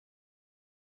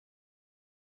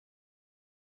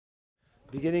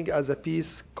beginning as a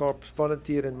Peace Corps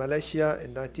volunteer in Malaysia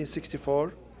in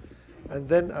 1964, and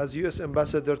then as U.S.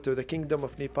 ambassador to the Kingdom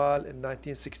of Nepal in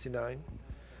 1969.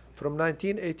 From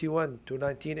 1981 to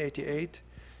 1988,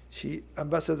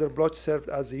 Ambassador Bloch served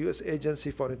as the U.S.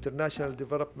 Agency for International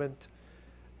Development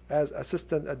as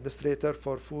Assistant Administrator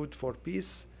for Food for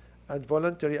Peace and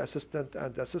Voluntary Assistant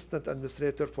and Assistant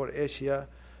Administrator for Asia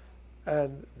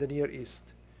and the Near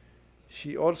East.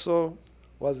 She also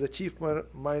was the Chief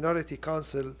Minority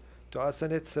Counsel to a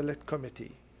Senate Select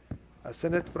Committee, a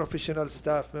Senate Professional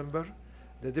Staff Member,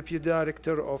 the Deputy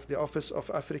Director of the Office of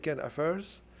African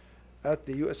Affairs at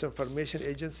the U.S. Information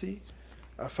Agency,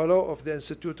 a Fellow of the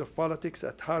Institute of Politics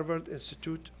at Harvard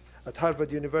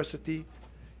University,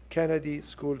 Kennedy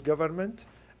School Government,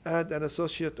 and an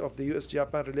Associate of the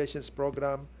U.S.-Japan Relations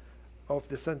Program of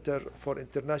the Center for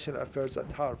International Affairs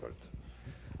at Harvard.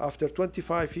 After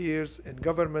 25 years in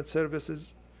government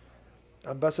services,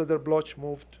 Ambassador Bloch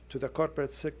moved to the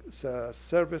corporate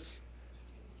service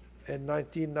in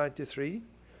 1993,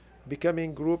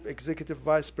 becoming Group Executive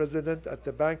Vice President at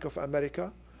the Bank of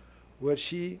America, where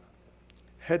she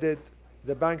headed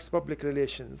the bank's public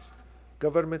relations,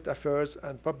 government affairs,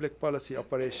 and public policy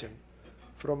operation.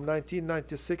 From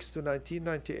 1996 to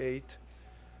 1998,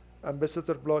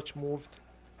 Ambassador Bloch moved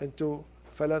into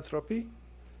philanthropy,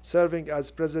 serving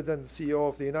as President and CEO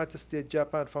of the United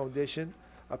States-Japan Foundation,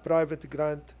 a private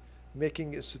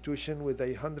grant-making institution with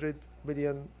 $100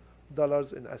 million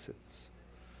in assets.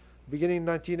 Beginning in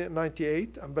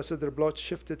 1998, Ambassador Bloch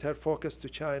shifted her focus to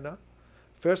China,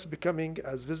 first becoming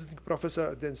as visiting professor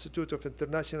at the Institute of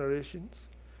International Relations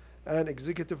and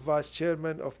executive vice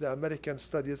chairman of the American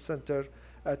Studies Center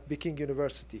at Peking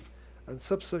University, and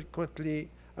subsequently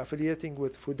affiliating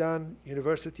with Fudan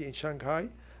University in Shanghai,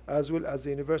 as well as the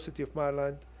University of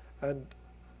Maryland, and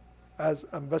as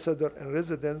ambassador in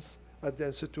residence at the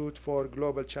Institute for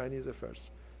Global Chinese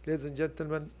Affairs. Ladies and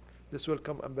gentlemen, let's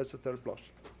welcome Ambassador Bloch,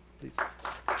 please.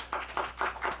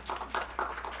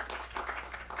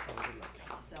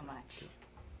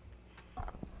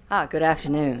 Good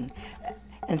afternoon,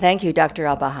 and thank you, Dr.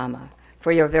 Al-Bahama,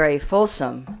 for your very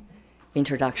fulsome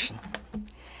introduction.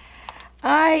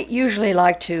 I usually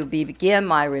like to begin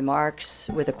my remarks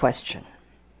with a question,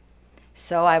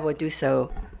 so I will do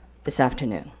so this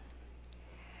afternoon.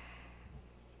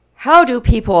 How do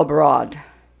people abroad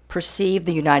perceive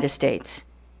the United States,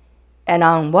 and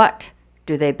on what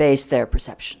do they base their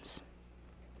perceptions?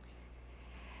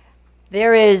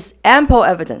 There is ample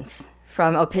evidence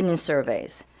from opinion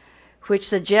surveys which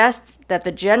suggest that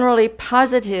the generally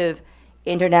positive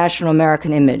international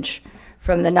American image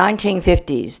from the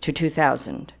 1950s to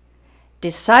 2000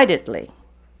 decidedly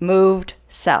moved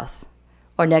south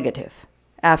or negative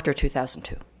after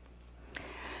 2002.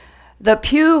 The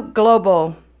Pew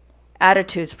Global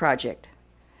Attitudes Project,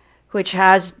 which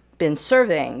has been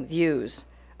surveying views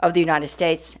of the United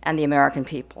States and the American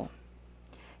people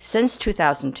since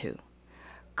 2002,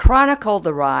 chronicled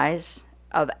the rise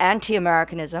of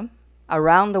anti-Americanism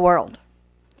around the world,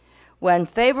 when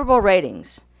favorable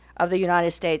ratings of the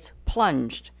United States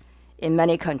plunged in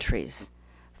many countries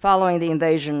following the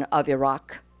invasion of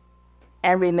Iraq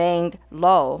and remained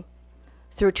low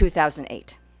through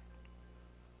 2008.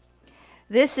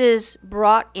 This is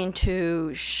brought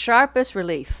into sharpest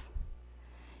relief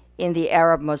in the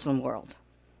Arab Muslim world,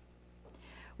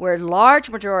 where large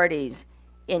majorities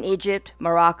in Egypt,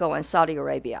 Morocco, and Saudi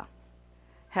Arabia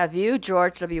have viewed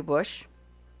George W. Bush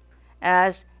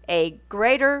as a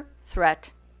greater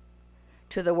threat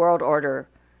to the world order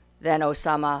than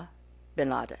Osama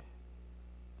bin Laden.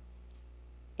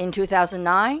 In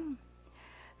 2009,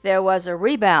 there was a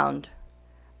rebound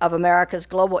of America's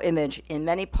global image in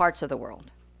many parts of the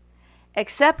world,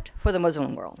 except for the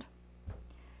Muslim world,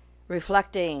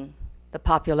 reflecting the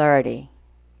popularity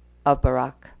of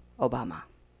Barack Obama.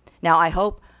 Now, I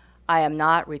hope I am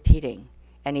not repeating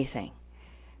anything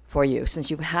for you,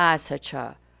 since you've had such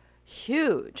a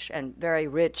huge and very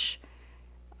rich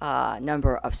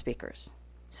number of speakers.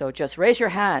 So just raise your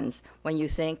hands when you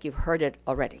think you've heard it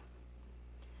already.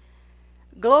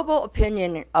 Global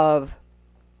opinion of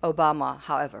Obama,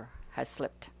 however, has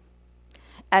slipped,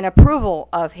 and approval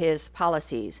of his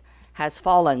policies has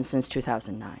fallen since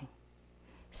 2009,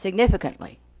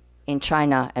 significantly in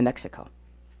China and Mexico.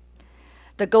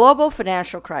 The global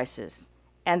financial crisis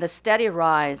and the steady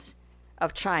rise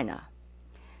of China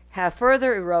have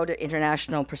further eroded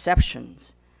international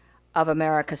perceptions of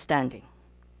America's standing,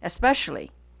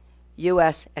 especially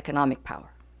U.S. economic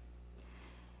power.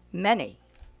 Many,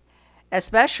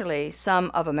 especially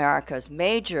some of America's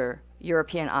major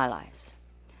European allies,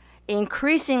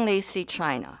 increasingly see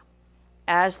China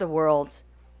as the world's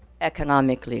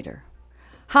economic leader.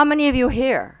 How many of you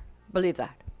here believe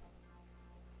that?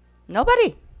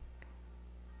 Nobody.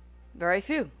 Very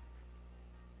few.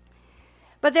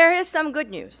 But there is some good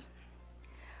news.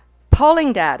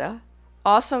 Polling data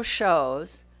also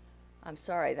shows, I'm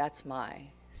sorry, that's my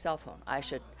cell phone. I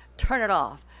should turn it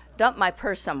off, dump my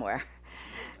purse somewhere.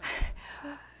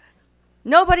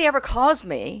 Nobody ever calls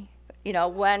me,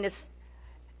 when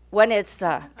it's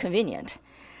convenient.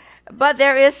 But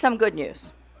there is some good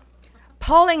news.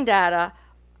 Polling data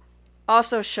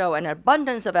also show an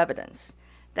abundance of evidence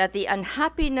that the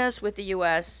unhappiness with the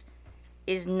U.S.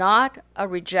 is not a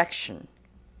rejection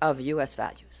of U.S.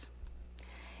 values.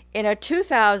 In a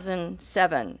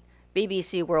 2007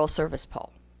 BBC World Service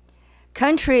poll,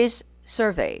 countries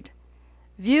surveyed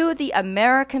view the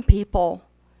American people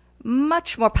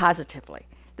much more positively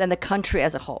than the country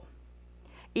as a whole.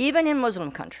 Even in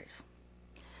Muslim countries,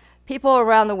 people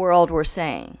around the world were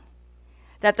saying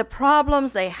that the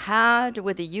problems they had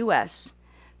with the U.S.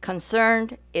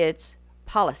 concerned its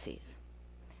policies,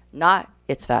 not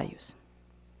its values.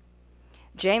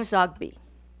 James Zogby,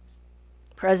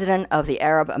 president of the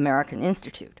Arab American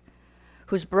Institute,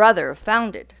 whose brother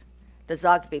founded the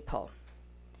Zogby poll,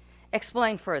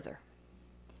 explained further.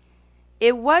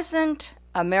 It wasn't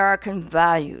American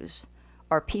values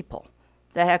or people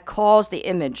that had caused the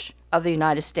image of the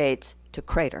United States to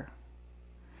crater.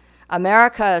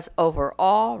 America's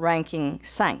overall ranking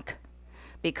sank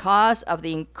because of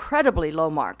the incredibly low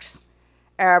marks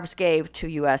Arabs gave to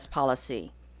U.S.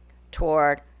 policy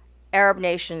toward Arab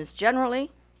nations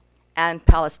generally and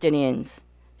Palestinians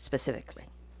specifically.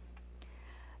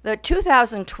 The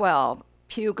 2012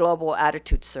 Pew Global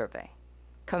Attitude Survey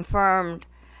confirmed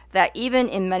that even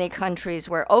in many countries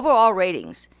where overall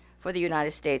ratings for the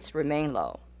United States remain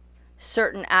low,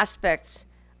 certain aspects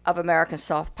of American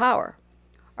soft power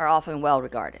are often well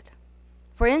regarded.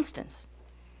 For instance,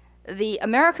 the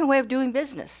American way of doing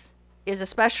business is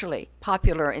especially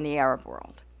popular in the Arab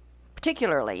world,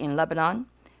 particularly in Lebanon,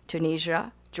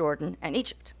 Tunisia, Jordan, and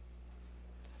Egypt.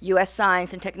 U.S.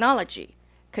 science and technology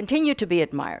continue to be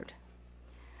admired.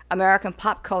 American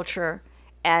pop culture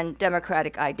and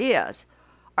democratic ideas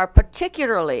are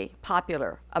particularly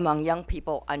popular among young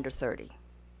people under 30.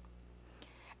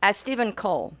 As Stephen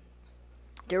Cole,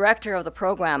 director of the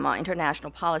Program on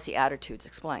International Policy Attitudes,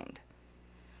 explained,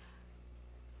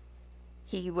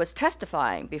 he was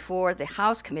testifying before the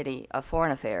House Committee of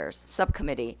Foreign Affairs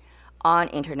Subcommittee on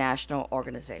International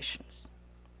Organizations.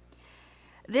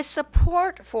 This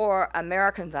support for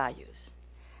American values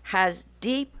has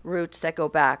deep roots that go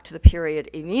back to the period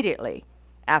immediately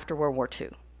after World War II.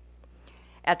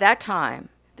 At that time,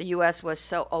 the U.S. was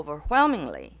so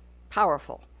overwhelmingly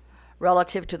powerful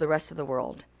relative to the rest of the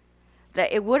world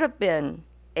that it would have been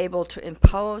able to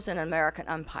impose an American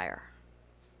empire.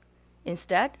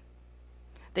 Instead,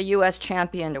 the U.S.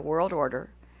 championed a world order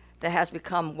that has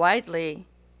become widely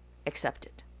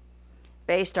accepted,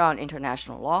 based on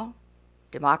international law,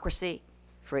 democracy,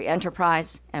 free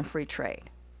enterprise, and free trade.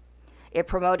 It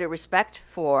promoted respect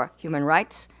for human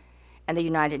rights and the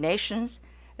United Nations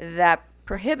that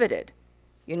prohibited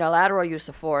unilateral use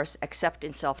of force except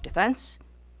in self-defense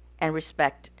and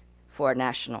respect for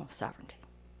national sovereignty.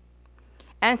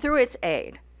 And through its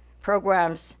aid,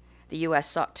 programs the U.S.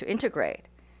 sought to integrate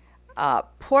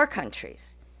poor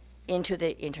countries into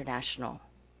the international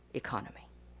economy.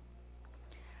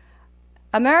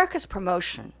 America's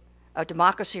promotion of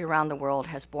democracy around the world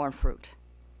has borne fruit.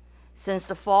 Since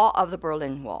the fall of the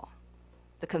Berlin Wall,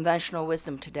 the conventional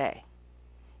wisdom today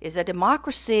is that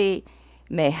democracy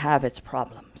may have its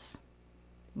problems,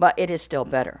 but it is still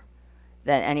better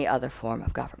than any other form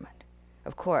of government.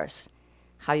 Of course,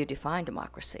 how you define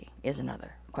democracy is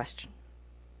another question.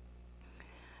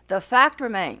 The fact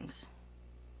remains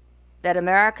that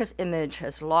America's image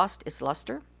has lost its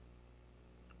luster,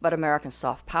 but American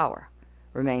soft power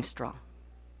remains strong.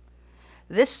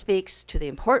 This speaks to the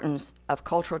importance of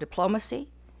cultural diplomacy,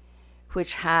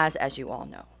 which has, as you all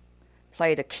know,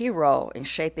 played a key role in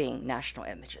shaping national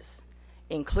images,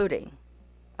 including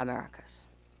America's.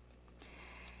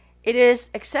 It is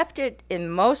accepted in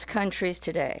most countries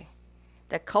today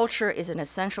that culture is an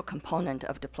essential component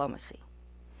of diplomacy.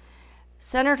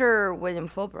 Senator William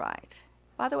Fulbright,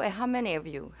 by the way, how many of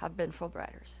you have been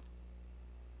Fulbrighters?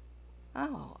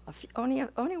 Oh,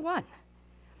 only one.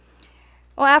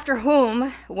 Well, after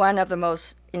whom one of the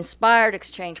most inspired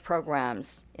exchange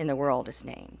programs in the world is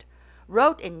named,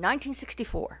 wrote in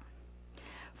 1964,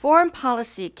 "Foreign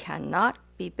policy cannot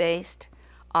be based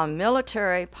on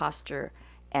military posture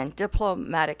and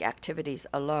diplomatic activities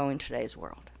alone in today's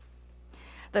world.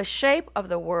 The shape of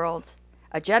the world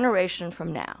a generation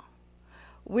from now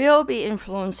will be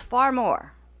influenced far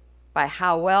more by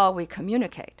how well we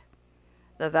communicate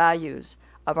the values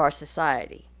of our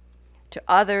society to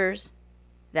others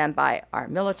than by our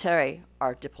military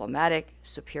or diplomatic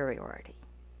superiority.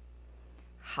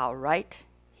 How right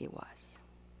he was.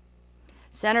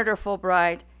 Senator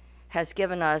Fulbright has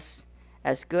given us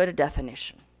as good a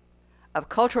definition of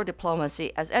cultural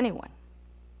diplomacy as anyone.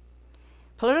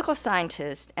 Political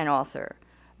scientist and author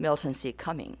Milton C.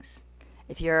 Cummings,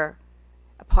 if you're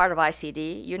a part of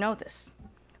ICD, you know this,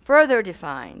 further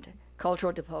defined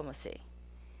cultural diplomacy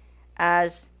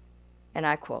as, and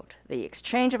I quote, the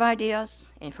exchange of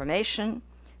ideas, information,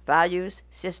 values,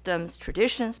 systems,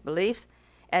 traditions, beliefs,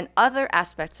 and other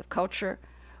aspects of culture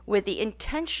with the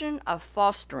intention of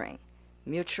fostering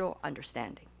mutual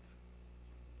understanding.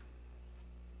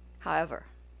 However,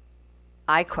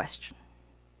 I question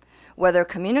whether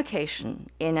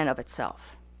communication in and of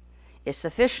itself is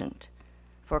sufficient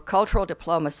for cultural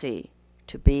diplomacy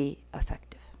to be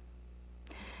effective.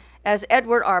 As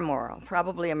Edward R. Murrow,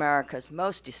 probably America's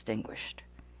most distinguished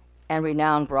and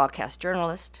renowned broadcast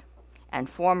journalist and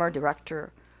former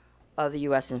director of the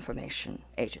U.S. Information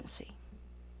Agency,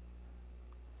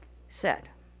 said,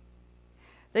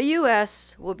 the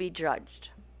U.S. will be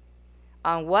judged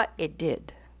on what it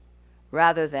did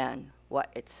rather than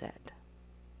what it said.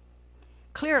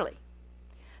 Clearly,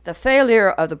 the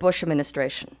failure of the Bush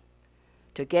administration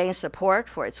to gain support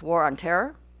for its war on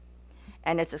terror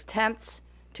and its attempts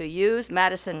to use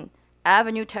Madison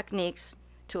Avenue techniques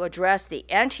to address the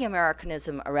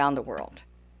anti-Americanism around the world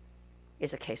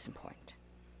is a case in point.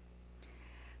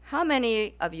 How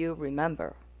many of you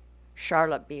remember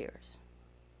Charlotte Beers?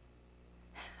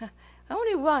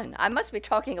 Only one. I must be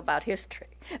talking about history.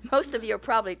 Most of you are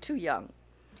probably too young.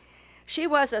 She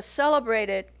was a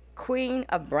celebrated queen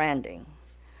of branding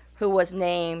who was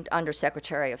named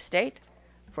Undersecretary of State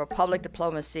for Public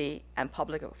Diplomacy and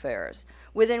Public Affairs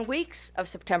within weeks of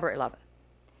September 11th.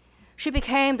 She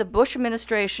became the Bush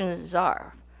administration's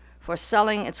czar for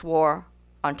selling its war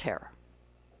on terror.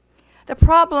 The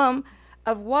problem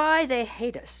of why they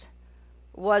hate us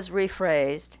was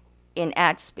rephrased in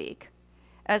ad speak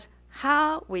as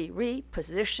how we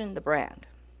reposition the brand.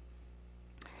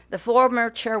 The former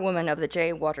chairwoman of the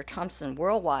J. Walter Thompson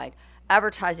Worldwide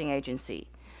Advertising Agency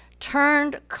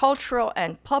turned cultural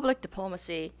and public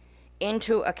diplomacy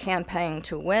into a campaign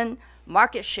to win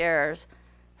market shares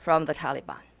from the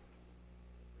Taliban.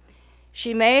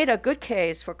 She made a good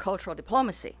case for cultural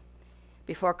diplomacy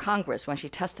before Congress when she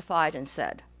testified and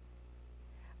said,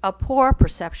 a poor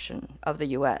perception of the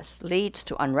U.S. leads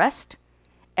to unrest,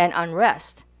 and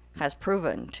unrest has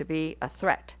proven to be a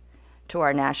threat to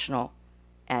our national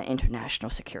and international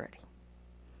security.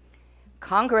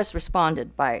 Congress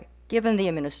responded by giving the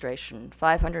administration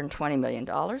 $520 million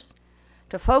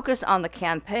to focus on the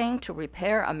campaign to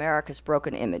repair America's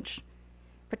broken image,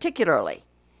 particularly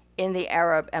in the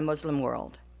Arab and Muslim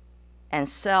world, and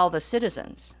sell the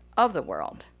citizens of the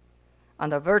world on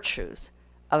the virtues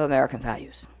of American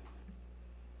values.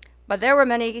 But there were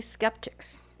many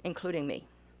skeptics, including me.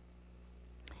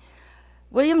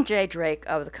 William J. Drake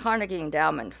of the Carnegie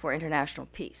Endowment for International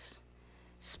Peace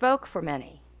spoke for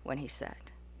many when he said,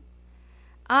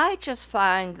 I just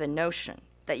find the notion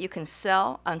that you can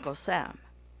sell Uncle Sam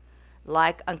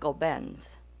like Uncle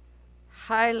Ben's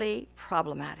highly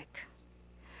problematic.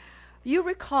 You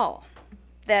recall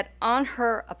that on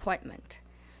her appointment,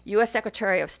 U.S.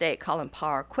 Secretary of State Colin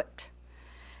Powell quipped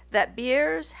that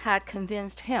Beers had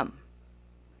convinced him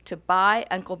to buy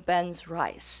Uncle Ben's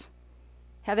rice.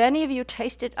 Have any of you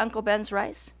tasted Uncle Ben's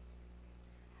rice?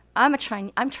 I'm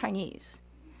Chinese.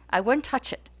 I wouldn't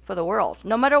touch it for the world,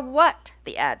 no matter what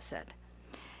the ad said.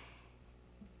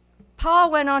 Paul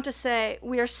went on to say,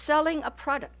 we are selling a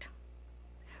product.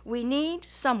 We need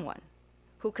someone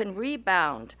who can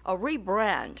rebrand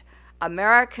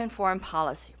American foreign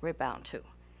policy,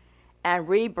 and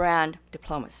rebrand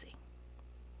diplomacy.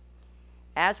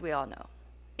 As we all know,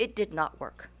 it did not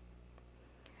work.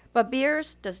 But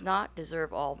Beers does not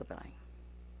deserve all the blame.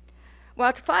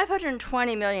 While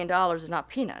 $520 million is not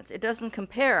peanuts, it doesn't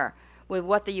compare with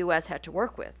what the U.S. had to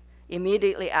work with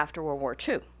immediately after World War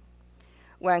II,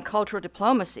 when cultural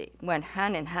diplomacy went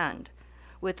hand in hand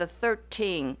with the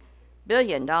 $13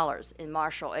 billion in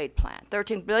Marshall Aid Plan.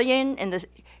 $13 billion in the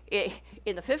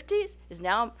 50s is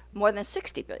now more than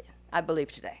 $60 billion, I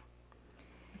believe today.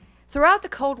 Throughout the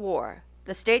Cold War,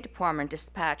 the State Department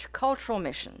dispatched cultural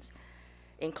missions,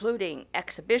 including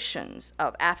exhibitions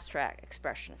of abstract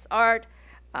expressionist art,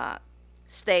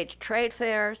 staged trade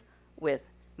fairs with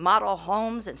model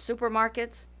homes and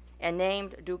supermarkets, and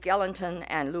named Duke Ellington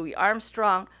and Louis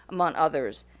Armstrong, among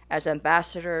others, as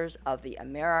ambassadors of the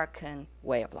American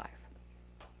way of life.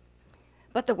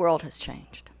 But the world has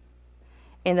changed.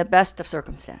 In the best of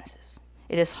circumstances,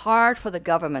 it is hard for the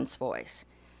government's voice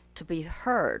to be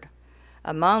heard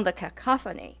among the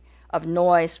cacophony of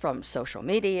noise from social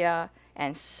media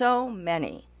and so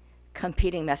many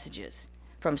competing messages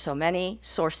from so many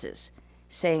sources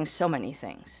saying so many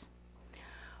things.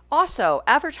 Also,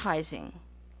 advertising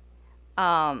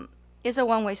is a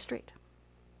one-way street.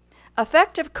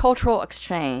 Effective cultural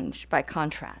exchange, by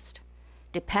contrast,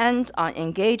 depends on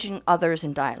engaging others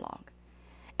in dialogue,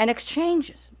 and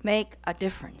exchanges make a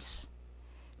difference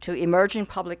to emerging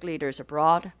public leaders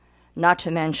abroad, not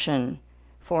to mention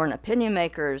foreign opinion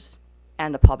makers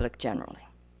and the public generally.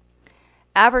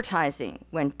 Advertising,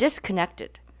 when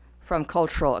disconnected from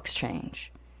cultural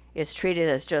exchange, is treated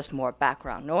as just more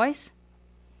background noise,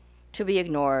 to be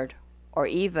ignored or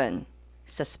even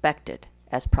suspected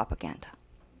as propaganda.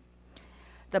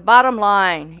 The bottom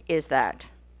line is that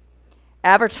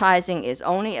advertising is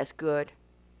only as good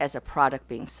as a product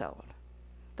being sold.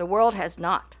 The world has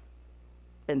not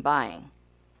been buying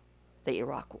the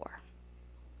Iraq War.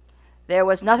 There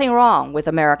was nothing wrong with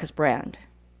America's brand.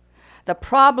 The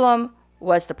problem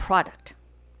was the product.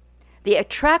 The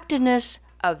attractiveness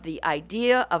of the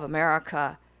idea of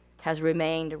America has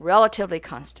remained relatively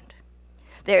constant.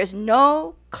 There is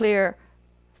no clear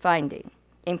finding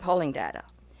in polling data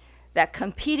that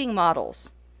competing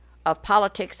models of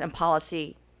politics and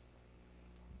policy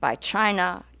by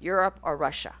China, Europe, or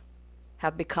Russia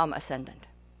have become ascendant,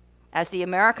 as the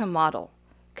American model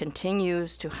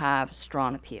continues to have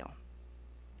strong appeal.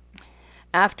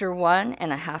 After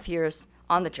 1.5 years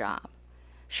on the job,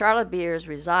 Charlotte Beers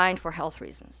resigned for health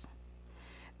reasons.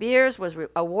 Beers was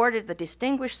awarded the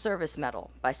Distinguished Service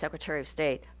Medal by Secretary of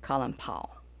State Colin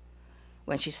Powell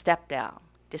when she stepped down,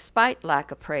 despite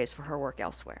lack of praise for her work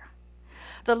elsewhere.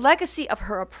 The legacy of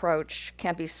her approach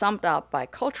can be summed up by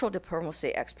cultural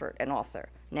diplomacy expert and author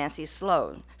Nancy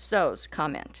Stowe's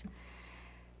comment.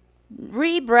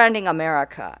 Rebranding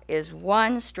America is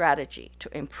one strategy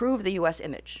to improve the U.S.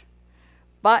 image,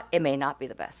 but it may not be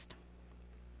the best.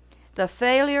 The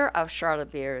failure of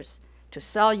Charlotte Beers to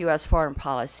sell U.S. foreign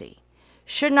policy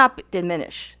should not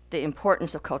diminish the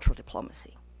importance of cultural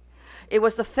diplomacy. It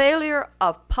was the failure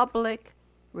of public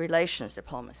relations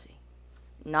diplomacy,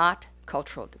 not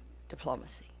cultural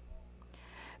diplomacy.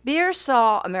 Beers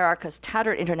saw America's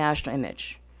tattered international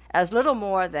image as little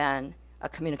more than a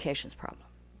communications problem.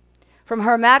 From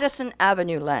her Madison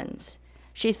Avenue lens,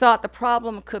 she thought the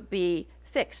problem could be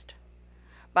fixed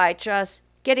by just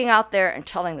getting out there and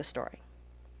telling the story.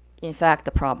 In fact,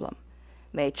 the problem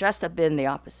may just have been the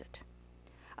opposite.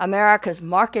 America's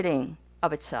marketing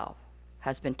of itself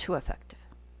has been too effective.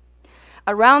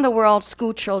 Around the world,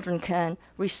 school children can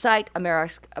recite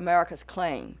America's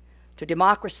claim to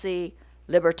democracy,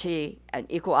 liberty, and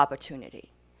equal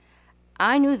opportunity.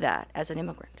 I knew that as an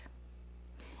immigrant.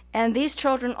 And these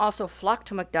children also flock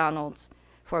to McDonald's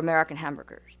for American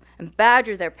hamburgers and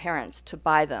badger their parents to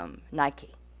buy them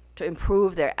Nike to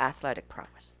improve their athletic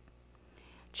prowess,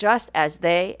 just as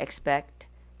they expect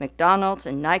McDonald's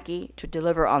and Nike to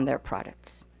deliver on their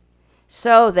products.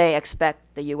 So they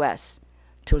expect the U.S.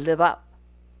 to live up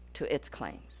to its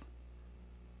claims.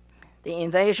 The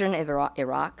invasion of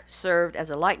Iraq served as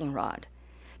a lightning rod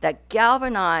that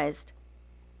galvanized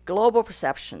global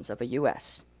perceptions of a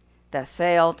U.S. that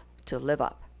failed to live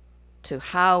up to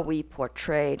how we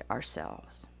portrayed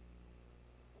ourselves.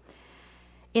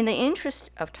 In the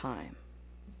interest of time,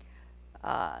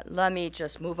 let me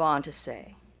just move on to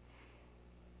say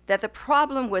that the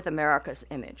problem with America's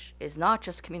image is not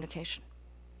just communication.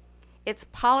 It's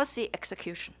policy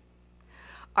execution.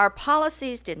 Our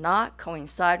policies did not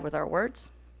coincide with our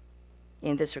words.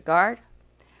 In this regard,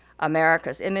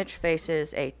 America's image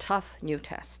faces a tough new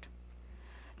test.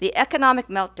 The economic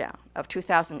meltdown of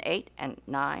 2008 and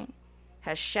 2009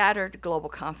 has shattered global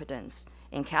confidence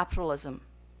in capitalism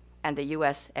and the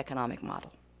U.S. economic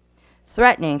model,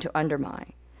 threatening to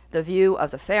undermine the view of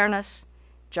the fairness,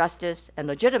 justice, and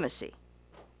legitimacy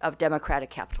of democratic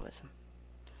capitalism.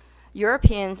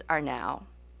 Europeans are now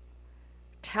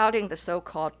touting the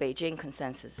so-called Beijing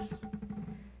consensus,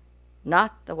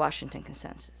 not the Washington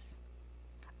consensus.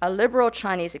 A liberal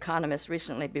Chinese economist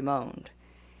recently bemoaned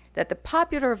that the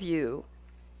popular view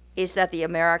is that the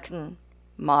American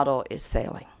model is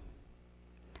failing.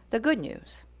 The good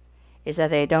news is that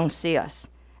they don't see us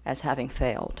as having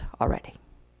failed already.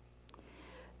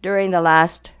 During the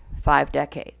last 5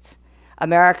 decades,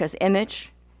 America's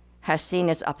image has seen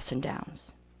its ups and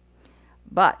downs,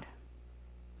 but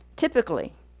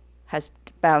typically has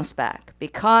bounced back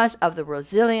because of the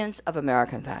resilience of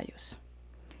American values.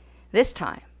 This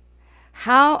time,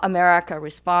 how America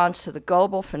responds to the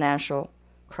global financial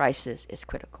crisis is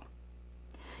critical.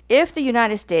 If the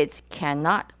United States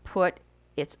cannot put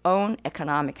its own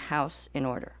economic house in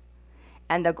order,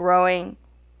 and the growing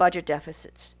budget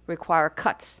deficits require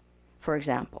cuts, for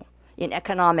example, in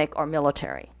economic or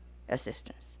military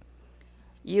assistance,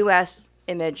 U.S.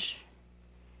 image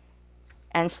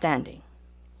and standing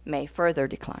may further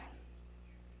decline.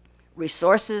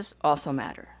 Resources also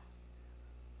matter.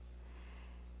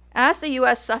 As the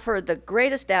U.S. suffered the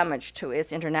greatest damage to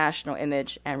its international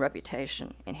image and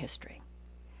reputation in history,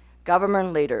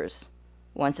 government leaders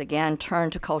once again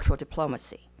turned to cultural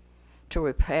diplomacy to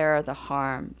repair the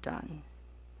harm done.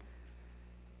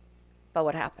 But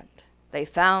what happened? They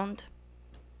found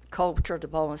cultural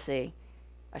diplomacy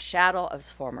a shadow of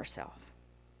its former self.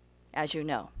 As you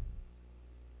know,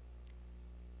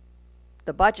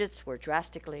 the budgets were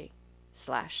drastically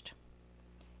slashed.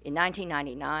 In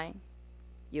 1999,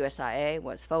 USIA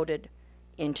was folded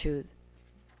into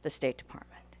the State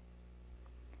Department.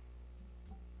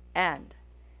 And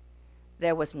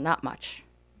there was not much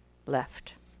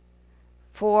left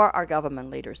for our government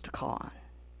leaders to call on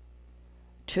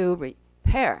to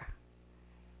repair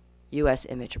U.S.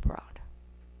 image abroad.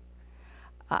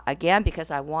 Again,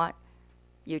 because I want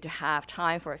you to have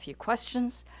time for a few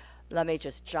questions, let me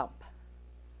just jump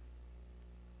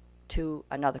to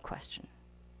another question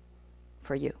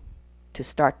for you to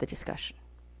start the discussion.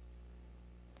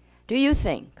 Do you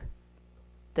think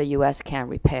the U.S. can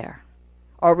repair,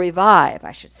 or revive,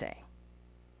 I should say,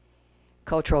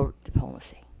 cultural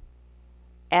diplomacy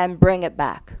and bring it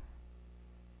back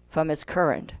from its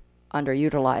current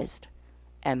underutilized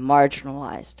and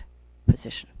marginalized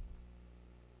position?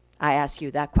 I ask you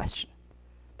that question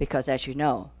because, as you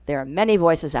know, there are many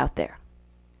voices out there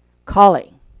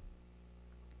calling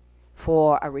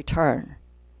for a return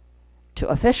to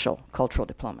official cultural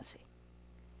diplomacy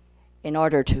in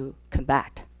order to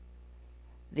combat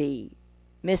the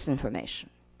misinformation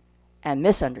and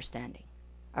misunderstanding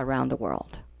around the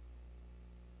world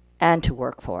and to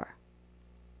work for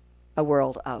a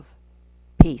world of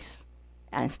peace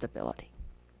and stability.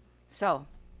 So,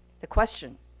 the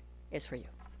question is for you.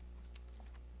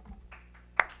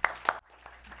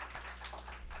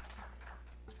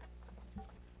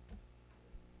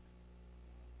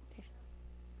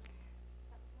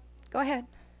 Go ahead.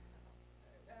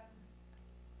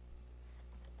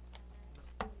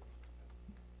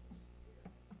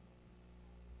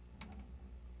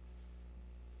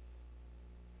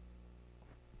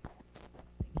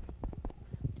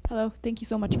 Hello, thank you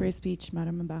so much for your speech,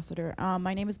 Madam Ambassador.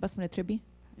 My name is Basmana Tribi.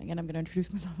 Again, I'm going to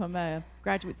introduce myself. I'm a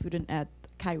graduate student at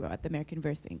Cairo, at the American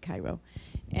University in Cairo.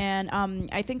 And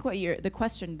I think the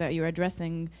question that you're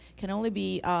addressing can only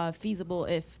be feasible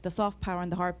if the soft power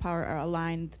and the hard power are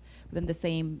aligned within the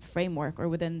same framework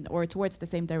or towards the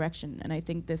same direction. And I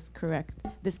think this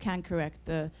can correct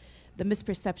the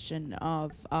misperception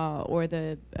of or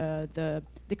the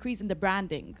decrease in the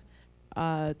branding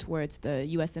towards the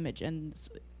U.S. image and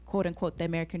quote unquote the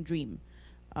American dream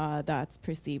that's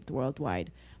perceived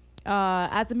worldwide.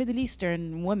 As a Middle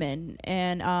Eastern woman,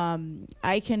 and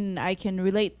I can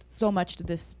relate so much to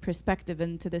this perspective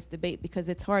and to this debate because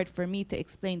it's hard for me to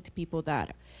explain to people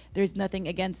that there's nothing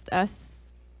against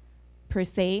us per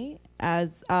se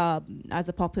as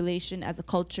a population, as a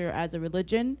culture, as a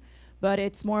religion, but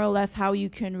it's more or less how you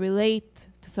can relate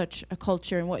to such a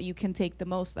culture and what you can take the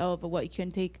most of, or what you can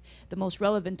take the most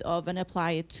relevant of and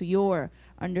apply it to your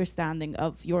understanding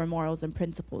of your morals and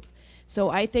principles. So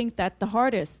I think that the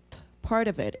hardest part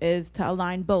of it is to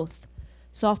align both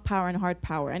soft power and hard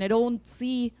power. And I don't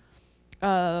see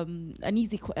an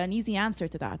easy answer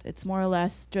to that. It's more or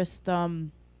less just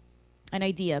an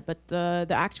idea, but the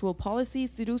actual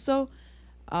policies to do so,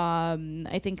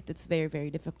 I think that's very,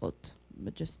 very difficult.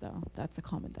 But just that's a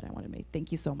comment that I want to make.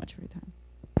 Thank you so much for your time.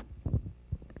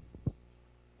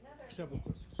 Several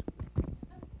questions.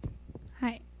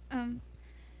 Hi,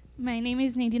 my name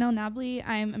is Nadine Al-Nabli.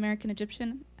 I'm American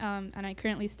Egyptian, and I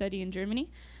currently study in Germany.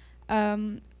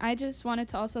 I just wanted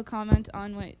to also comment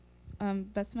on what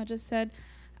Besma just said.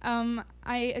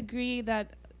 I agree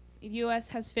that the U.S.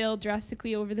 has failed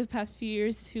drastically over the past few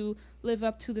years to live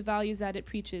up to the values that it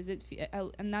preaches,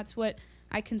 and that's what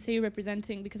I can say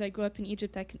representing, because I grew up in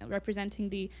Egypt, representing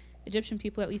the Egyptian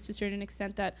people, at least to a certain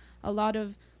extent, that a lot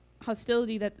of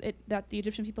hostility that the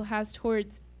Egyptian people has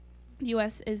towards the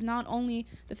U.S. is not only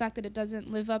the fact that it doesn't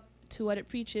live up to what it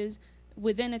preaches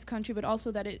within its country, but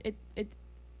also that it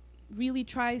really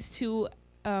tries to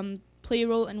play a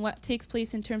role in what takes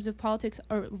place in terms of politics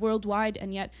or worldwide,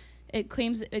 and yet it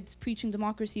claims it's preaching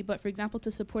democracy, but for example,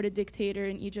 to support a dictator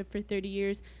in Egypt for 30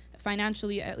 years,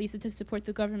 financially, at least to support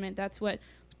the government, that's what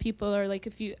people are like,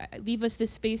 if you leave us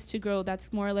this space to grow,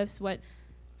 that's more or less what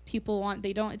people want.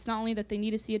 They don't, it's not only that they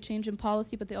need to see a change in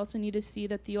policy, but they also need to see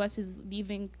that the US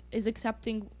is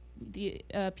accepting the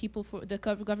people for the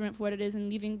government for what it is and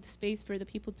leaving the space for the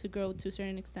people to grow to a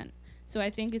certain extent. So I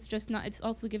think it's just not, it's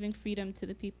also giving freedom to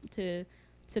the people, to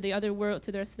the other world,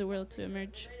 to the rest of the world to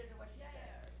emerge.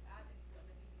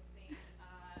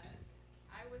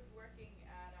 I was working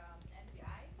at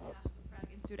NPI, National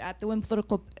Democratic Institute, at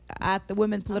the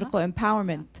Women Political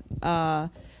Empowerment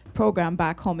program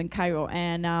back home in Cairo,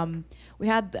 and we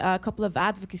had a couple of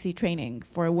advocacy training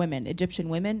for women, Egyptian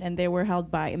women, and they were held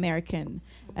by American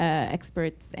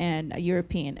experts and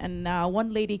European. And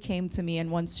one lady came to me,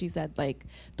 and once she said, like,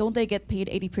 don't they get paid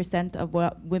 80% of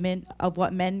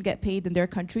what men get paid in their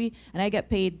country, and I get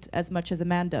paid as much as a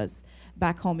man does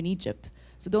back home in Egypt.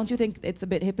 So don't you think it's a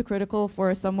bit hypocritical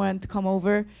for someone to come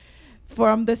over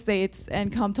from the States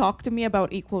and come talk to me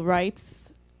about equal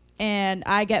rights, and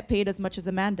I get paid as much as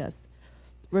a man does,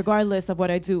 regardless of what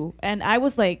I do? And I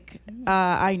was like,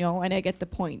 I know, and I get the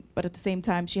point, but at the same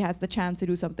time, she has the chance to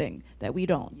do something that we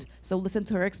don't. So listen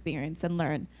to her experience and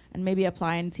learn, and maybe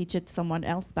apply and teach it to someone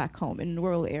else back home in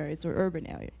rural areas or urban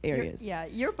areas.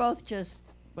 You're both just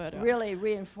really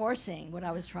reinforcing what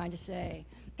I was trying to say,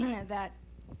 that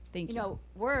you know,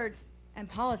 words and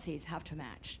policies have to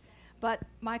match. But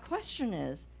my question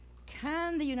is,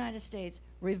 can the United States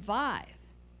revive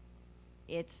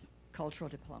its cultural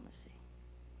diplomacy?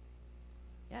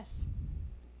 Yes.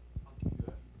 I'll give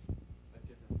you a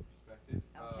different perspective.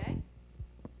 Okay.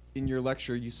 In your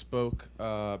lecture, you spoke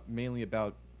mainly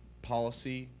about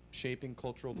policy shaping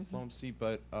cultural diplomacy,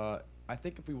 but I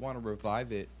think if we want to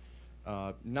revive it,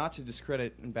 not to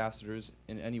discredit ambassadors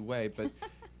in any way, but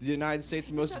the United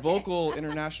States' most vocal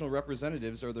international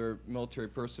representatives are their military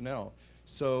personnel.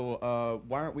 So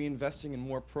why aren't we investing in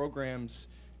more programs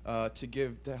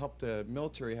to help the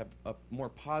military have a more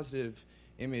positive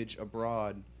image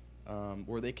abroad,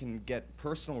 where they can get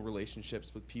personal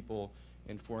relationships with people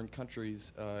in foreign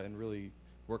countries and really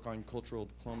work on cultural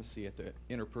diplomacy at the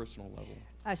interpersonal level?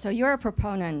 So you're a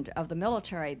proponent of the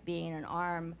military being an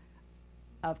arm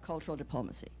of cultural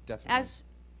diplomacy. Definitely.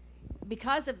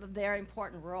 Because of their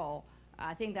important role,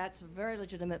 I think that's a very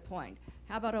legitimate point.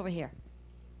 How about over here?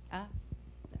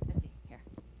 Let's see, here.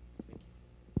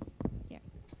 Here.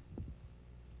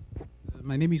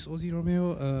 My name is Ozzy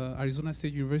Romeo, Arizona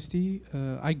State University.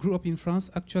 I grew up in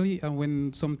France, actually, and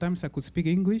when sometimes I could speak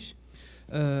English.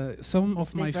 Some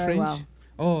of my French... Well.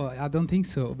 Oh, I don't think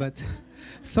so, but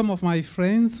some of my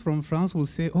friends from France will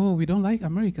say, oh, we don't like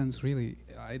Americans, really.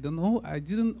 I don't know, I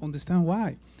didn't understand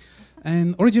why.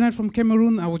 And originally from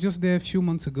Cameroon, I was just there a few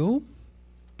months ago.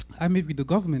 I met with the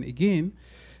government again,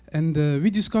 and we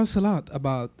discussed a lot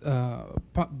about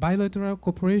bilateral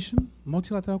cooperation,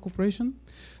 multilateral cooperation.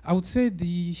 I would say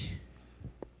the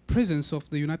presence of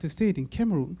the United States in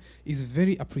Cameroon is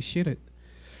very appreciated.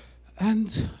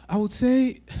 And I would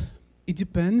say it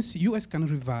depends. US can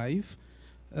revive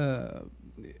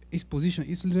its position,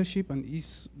 its leadership, and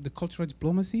the cultural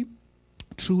diplomacy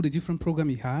through the different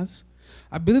programs it has.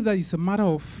 I believe that it's a matter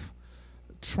of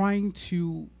trying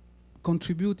to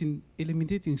contribute in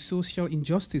eliminating social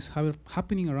injustice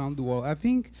happening around the world. I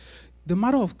think the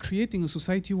matter of creating a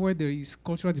society where there is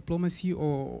cultural diplomacy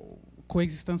or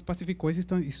coexistence, pacific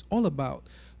coexistence, is all about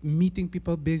meeting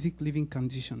people's basic living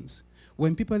conditions.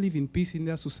 When people live in peace in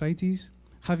their societies,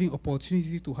 having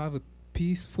opportunities to have a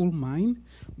peaceful mind,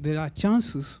 there are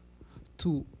chances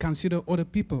to consider other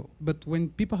people. But when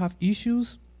people have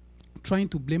issues, trying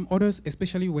to blame others,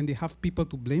 especially when they have people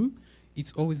to blame,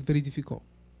 it's always very difficult.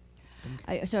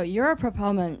 So you're a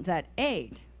proponent that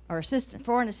aid or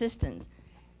foreign assistance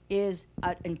is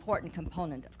an important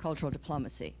component of cultural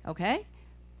diplomacy, okay?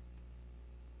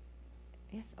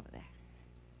 Yes, over there.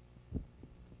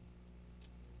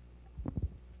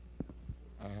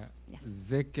 Yes.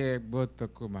 Zeke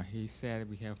Botokuma, he said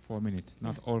we have 4 minutes.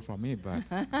 Not all for me,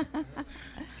 but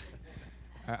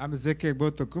I'm Zeke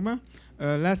Botokuma.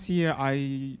 Last year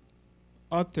I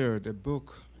authored a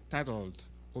book titled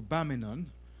Obamenon,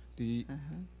 the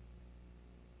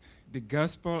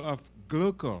Gospel of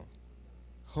Global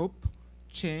Hope,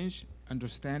 Change,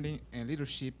 Understanding, and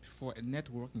Leadership for a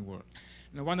Networking World.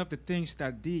 Now, one of the things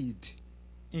that did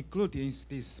include in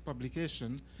this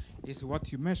publication is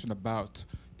what you mentioned about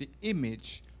the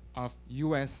image of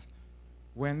U.S.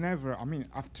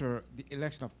 after the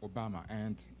election of Obama,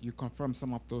 and you confirm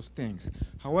some of those things.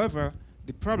 However,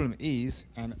 the problem is,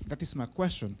 and that is my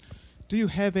question, do you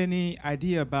have any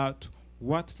idea about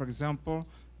what, for example,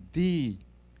 the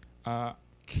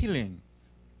killing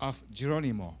of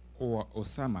Geronimo or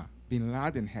Osama bin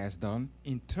Laden has done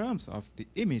in terms of the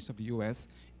image of the U.S.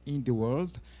 in the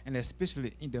world, and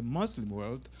especially in the Muslim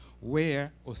world,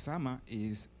 where Osama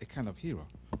is a kind of hero.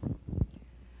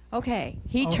 Okay,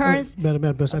 he turns. Madam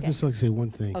Ambassador, Okay. I'd just like to say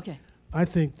one thing. Okay. I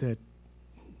think that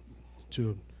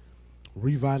to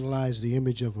revitalize the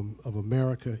image of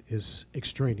America is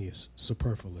extraneous,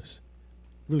 superfluous,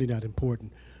 really not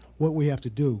important. What we have to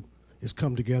do is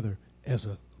come together as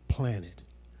a planet.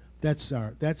 That's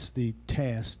the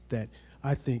task that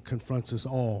I think confronts us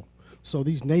all. So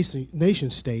these nation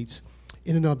states,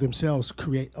 in and of themselves,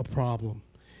 create a problem,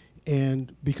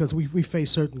 and because we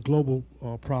face certain global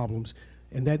problems,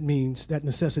 and that means that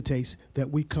necessitates that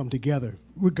we come together,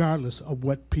 regardless of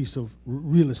what piece of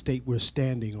real estate we're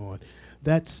standing on.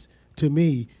 That's, to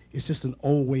me, it's just an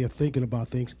old way of thinking about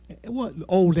things, well,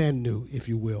 old and new, if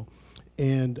you will.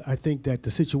 And I think that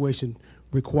the situation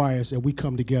requires that we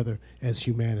come together as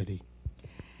humanity.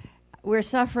 We're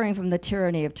suffering from the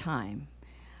tyranny of time.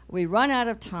 We run out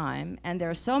of time, and there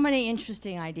are so many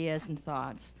interesting ideas and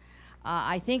thoughts.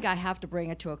 I think I have to bring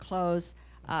it to a close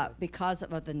because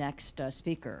of the next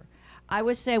speaker. I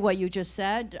would say what you just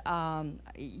said,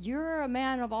 you're a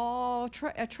man of all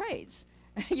trades.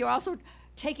 You're also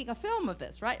taking a film of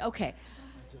this, right? Okay.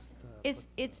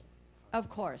 It's, of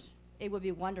course, it would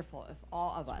be wonderful if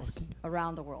all of us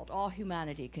around the world, all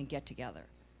humanity can get together.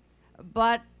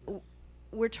 But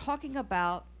we're talking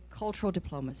about cultural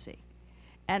diplomacy.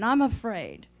 And I'm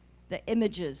afraid the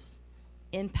images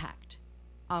impact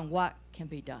on what can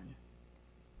be done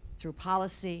through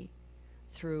policy,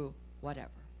 through whatever.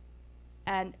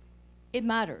 And it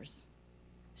matters.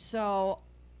 So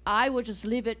I will just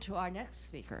leave it to our next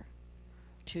speaker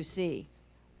to see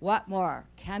what more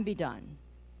can be done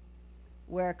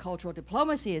where cultural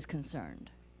diplomacy is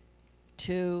concerned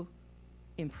to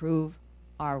improve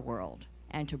our world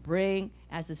and to bring,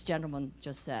 as this gentleman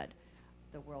just said,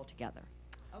 the world together.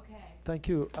 Okay. Thank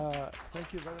you.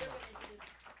 Thank you very much.